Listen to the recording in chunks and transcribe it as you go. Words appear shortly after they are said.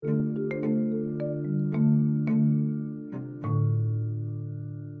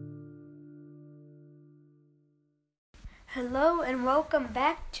Hello and welcome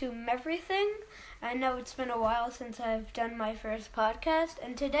back to Everything. I know it's been a while since I've done my first podcast,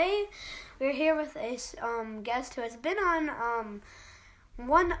 and today we're here with a guest who has been on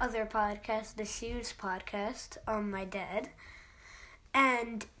one other podcast, the Shoes podcast, my dad.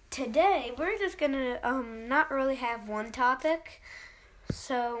 And today we're just gonna not really have one topic.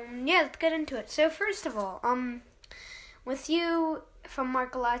 So yeah, let's get into it. So first of all, with you from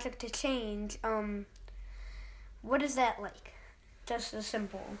Markologic to Change, what is that like? Just as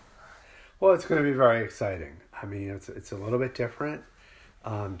simple. Well, it's going to be very exciting. I mean, it's a little bit different.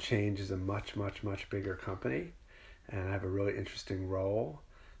 Change is a much bigger company, and I have a really interesting role.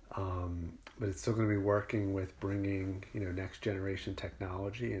 But it's still going to be working with bringing next generation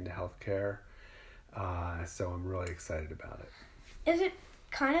technology into healthcare. So I'm really excited about it. Is it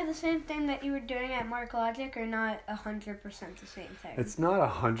kind of the same thing that you were doing at Markologic, or not 100% the same thing? It's not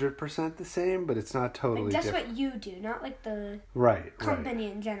 100% the same, but it's not totally that's different. What you do, not like the right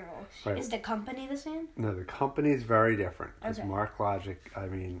company in general. Right. Is the company the same? No, the company is very different. Because Okay. Markologic,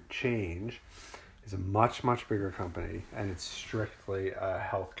 Change, is a much bigger company, and it's strictly a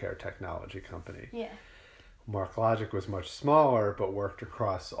healthcare technology company. Yeah. Markologic was much smaller, but worked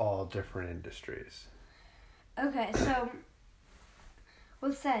across all different industries. Okay, so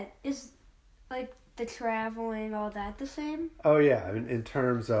what's that? Is like the traveling, all that the same? Oh yeah, I mean, in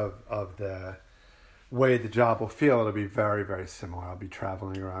terms of the way the job will feel, it'll be very similar. I'll be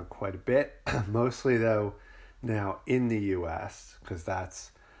traveling around quite a bit, mostly though now in the U.S., because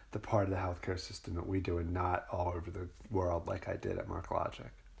that's the part of the healthcare system that we do, and not all over the world like I did at Markologic.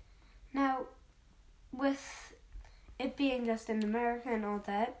 Now, with it being just in America and all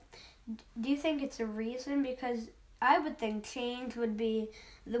that, do you think it's a reason? Because I would think Change would be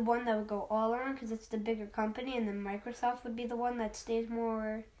the one that would go all around because it's the bigger company, and then Microsoft would be the one that stays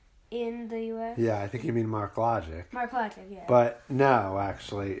more in the U.S. Yeah, I think you mean Markologic. Markologic, yeah. But no,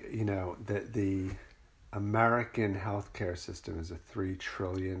 actually, the American healthcare system is a $3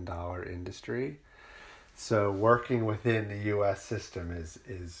 trillion industry. So working within the U.S. system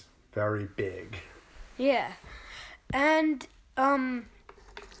is very big. Yeah. And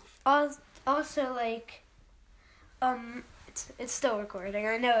also like it's still recording.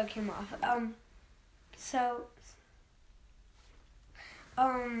 I know it came off.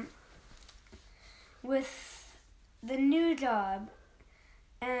 With the new job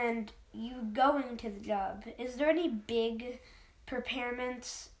and you going to the job, is there any big preparing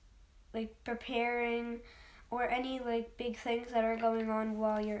or any like big things that are going on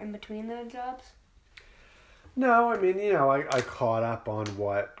while you're in between those jobs? No, I mean, I caught up on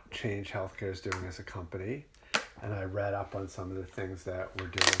what Change Healthcare is doing as a company, and I read up on some of the things that we're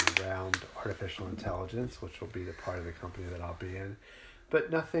doing around artificial intelligence, which will be the part of the company that I'll be in.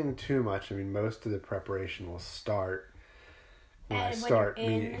 But nothing too much. I mean, most of the preparation will start when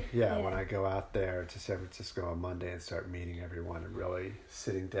I go out there to San Francisco on Monday and start meeting everyone and really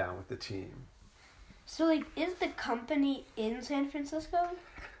sitting down with the team. So, is the company in San Francisco?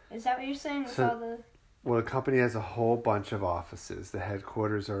 Is that what you're saying? Well, the company has a whole bunch of offices. The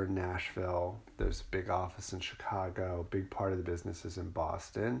headquarters are in Nashville. There's a big office in Chicago. A big part of the business is in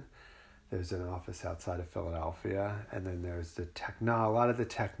Boston. There's an office outside of Philadelphia. And then there's a lot of the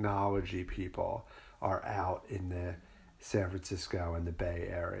technology people are out in the San Francisco and the Bay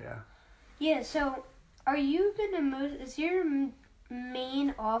Area. Yeah, so are you going to move? Is your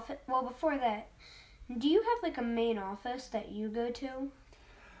main office... Well, before that, do you have a main office that you go to?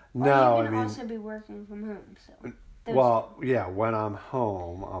 No, are you going to also be working from home? So when I'm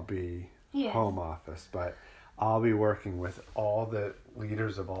home, I'll be home office, but I'll be working with all the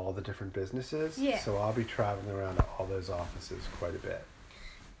leaders of all the different businesses. Yeah. So I'll be traveling around to all those offices quite a bit.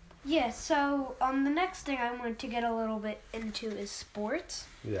 Yeah, so the next thing I want to get a little bit into is sports.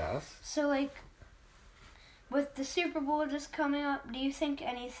 Yes. So, with the Super Bowl just coming up, do you think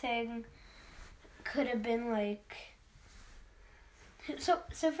anything could have been So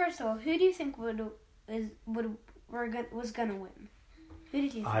first of all, who do you think was gonna win? Who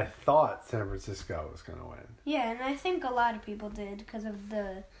did you think? I thought San Francisco was gonna win. Yeah, and I think a lot of people did because of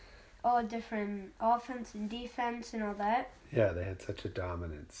all different offense and defense and all that. Yeah, they had such a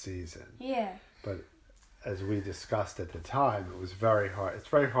dominant season. Yeah. But as we discussed at the time, it was very hard. It's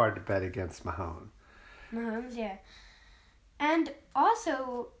very hard to bet against Mahomes. Mahomes, yeah. And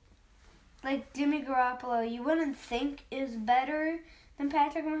also, Jimmy Garoppolo, you wouldn't think is better than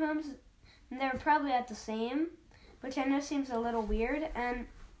Patrick Mahomes. And they're probably at the same, which I know seems a little weird. And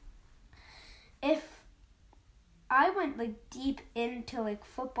if I went deep into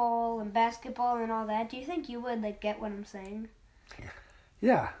football and basketball and all that, do you think you would get what I'm saying?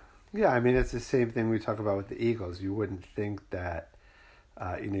 Yeah. Yeah, I mean, it's the same thing we talk about with the Eagles. You wouldn't think that,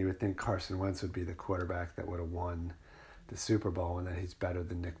 you would think Carson Wentz would be the quarterback that would have won the Super Bowl and that he's better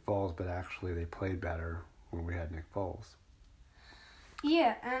than Nick Foles, but actually they played better when we had Nick Foles.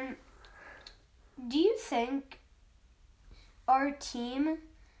 Yeah, and do you think our team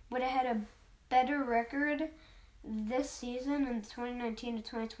would have had a better record this season in the 2019 to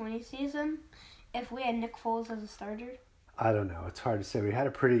 2020 season if we had Nick Foles as a starter? I don't know. It's hard to say. We had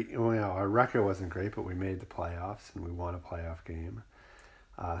our record wasn't great, but we made the playoffs and we won a playoff game.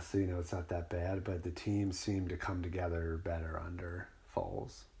 So, it's not that bad, but the team seemed to come together better under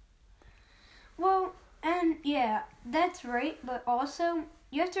Foles. Well, and yeah, that's right, but also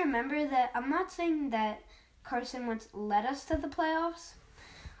you have to remember that I'm not saying that Carson Wentz led us to the playoffs.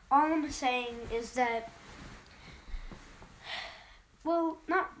 All I'm saying is that, well,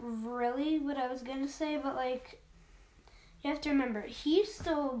 not really what I was going to say, but you have to remember, he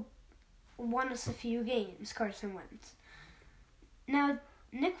still won us a few games, Carson Wentz. Now,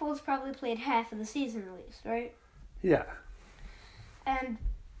 Nick Foles probably played half of the season at least, right? Yeah. And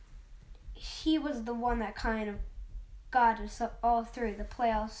he was the one that kind of got us all through the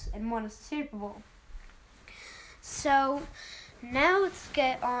playoffs and won us the Super Bowl. So, now let's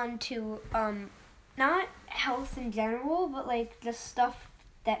get on to, not health in general, but the stuff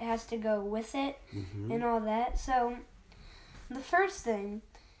that has to go with it and all that. So, the first thing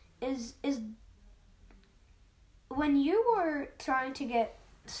is when you were trying to get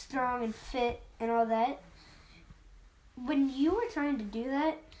strong and fit and all that, when you were trying to do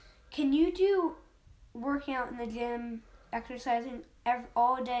that, can you do working out in the gym, exercising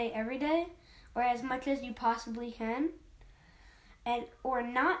all day, every day, or as much as you possibly can, or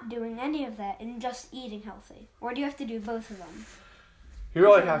not doing any of that and just eating healthy? Or do you have to do both of them? You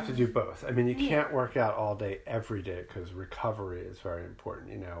really have to do both. I mean, you can't work out all day, every day, because recovery is very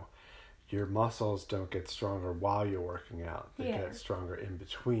important. Your muscles don't get stronger while you're working out. They get stronger in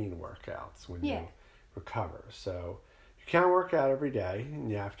between workouts when you recover. So you can't work out every day,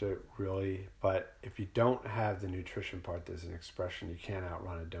 and you have to really, but if you don't have the nutrition part, there's an expression, you can't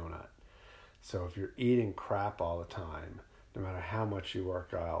outrun a donut. So if you're eating crap all the time, no matter how much you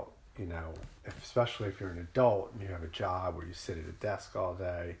work out, especially if you're an adult and you have a job where you sit at a desk all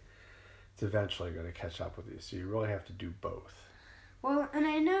day, it's eventually going to catch up with you. So you really have to do both. Well, and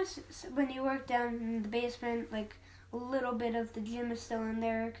I know when you work down in the basement, a little bit of the gym is still in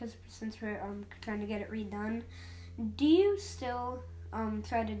there since we're trying to get it redone. Do you still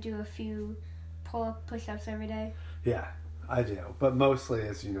try to do a few push-ups every day? Yeah, I do. But mostly,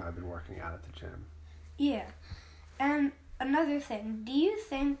 as you know, I've been working out at the gym. Yeah. And another thing, do you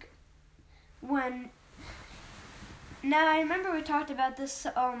think now I remember we talked about this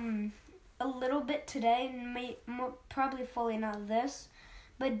a little bit today, and probably fully not this,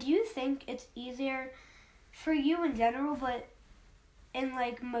 but do you think it's easier for you in general, but in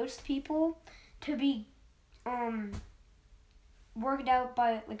most people, to be worked out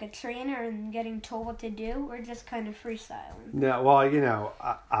by a trainer and getting told what to do, or just kind of freestyling? No, well,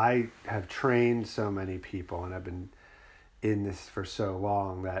 I have trained so many people, and I've been in this for so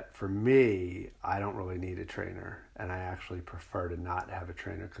long that for me, I don't really need a trainer, and I actually prefer to not have a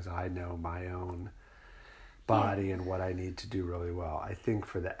trainer because I know my own body and what I need to do really well. I think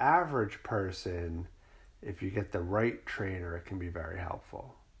for the average person, if you get the right trainer, it can be very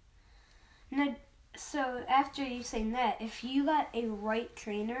helpful. Now, so after you saying that, if you got a right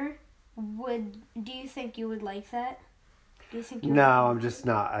trainer, do you think you would like that? Do you think? No, I'm just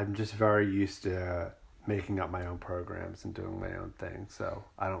not. I'm just very used to making up my own programs and doing my own thing, so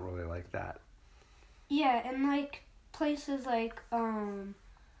I don't really like that. Yeah, and places like Orange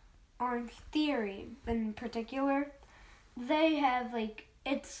Theory in particular, they have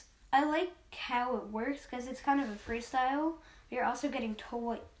I like how it works because it's kind of a freestyle. You're also getting told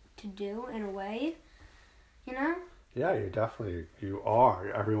what to do in a way, Yeah, you are.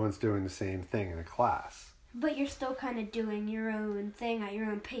 Everyone's doing the same thing in a class. But you're still kind of doing your own thing at your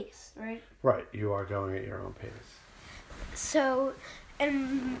own pace, right? Right, you are going at your own pace. So,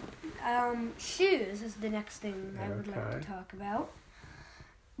 and shoes is the next thing I would like to talk about.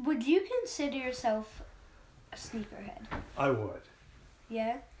 Would you consider yourself a sneakerhead? I would.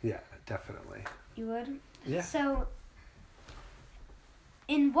 Yeah? Yeah, definitely. You would? Yeah. So,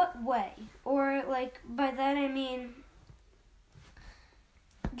 in what way? Or, by that I mean,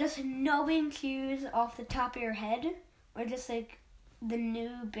 just knowing shoes off the top of your head, or just the new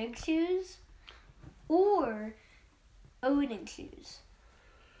big shoes, or owning shoes?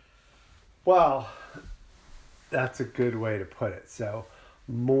 Well, that's a good way to put it. So,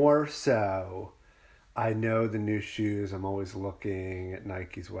 more so, I know the new shoes. I'm always looking at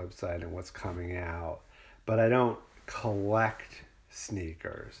Nike's website and what's coming out, but I don't collect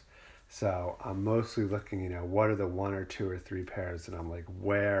sneakers. So I'm mostly looking, what are the 1 or 2 or 3 pairs that I'm like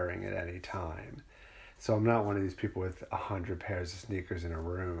wearing at any time. So I'm not one of these people with 100 pairs of sneakers in a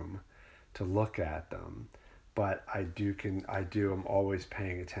room to look at them, but I'm always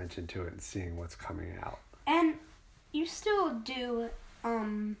paying attention to it and seeing what's coming out. And you still do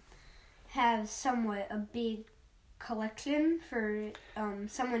have somewhat a big collection for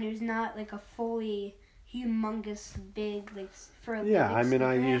someone who's not like a fully humongous big for a yeah. I mean,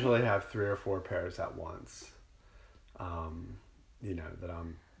 I sneakerhead. usually have 3 or 4 pairs at once. That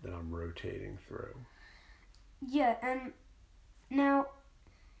I'm rotating through. Yeah, and now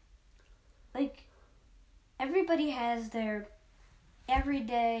everybody has their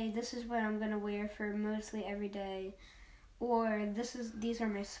everyday. This is what I'm gonna wear for mostly every day, or these are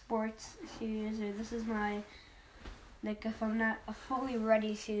my sports shoes, or this is my if I'm not a fully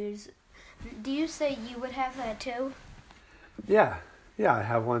ready shoes. Do you say you would have that too? Yeah, I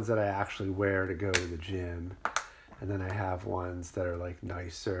have ones that I actually wear to go to the gym, and then I have ones that are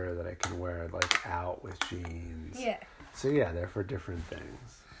nicer that I can wear out with jeans. Yeah. So yeah, they're for different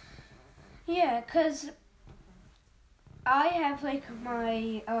things. Yeah, 'cause I have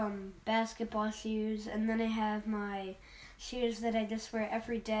my basketball shoes, and then I have my shoes that I just wear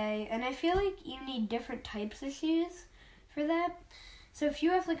every day, and I feel like you need different types of shoes for that. So if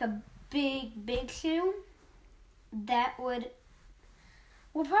you have a big shoe, that would,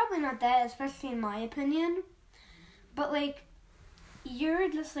 well, probably not that, especially in my opinion, but you're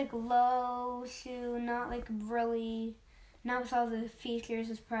just low shoe, not really, not with all the features,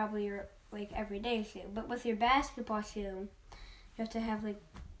 is probably your everyday shoe. But with your basketball shoe, you have to have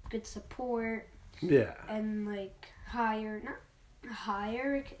good support. Yeah. And higher, not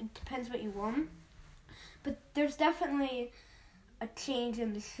higher, it depends what you want. But there's definitely a change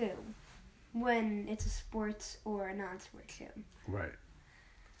in the shoe when it's a sports or a non-sports shoe. Right.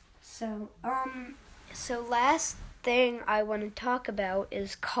 So last thing I want to talk about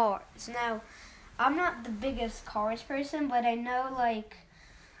is cars. Now, I'm not the biggest cars person, but I know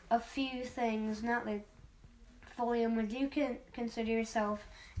a few things, not fully. And would you can consider yourself,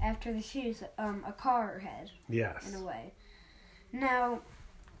 after the shoes, a car head? Yes. In a way. Now,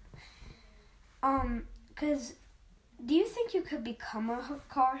 'cause do you think you could become a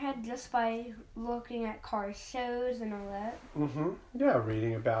car head just by looking at car shows and all that? Mm-hmm. Yeah,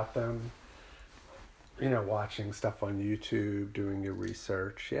 reading about them, watching stuff on YouTube, doing your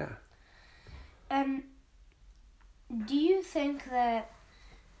research, yeah. And do you think that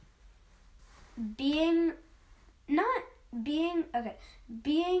being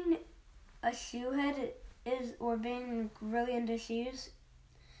a shoe head is, or being really into shoes,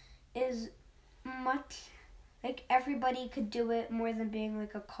 is much, everybody could do it more than being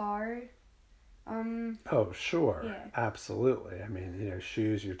a car? Oh, sure. Yeah. Absolutely. I mean,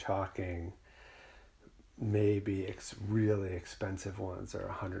 shoes, you're talking maybe really expensive ones are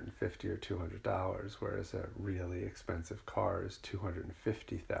 $150 or $200, whereas a really expensive car is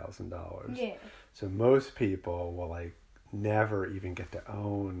 $250,000. Yeah. So most people will never even get to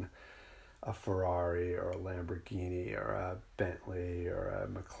own a Ferrari or a Lamborghini or a Bentley or a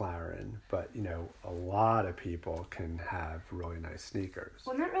McLaren, but a lot of people can have really nice sneakers.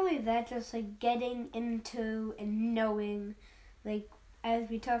 Well, not really that, just getting into and knowing, as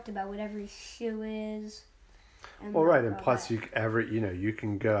we talked about, what every shoe is. Well, right, and plus you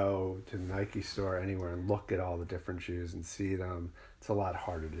can go to the Nike store anywhere and look at all the different shoes and see them. It's a lot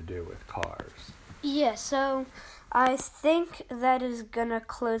harder to do with cars. Yeah, so I think that is gonna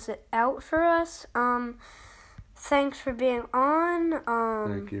close it out for us. Thanks for being on.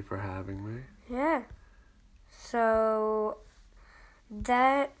 Thank you for having me. Yeah. So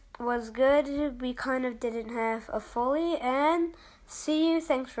that was good. We kind of didn't have a fully, and see you.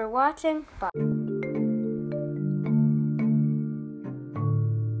 Thanks for watching. Bye.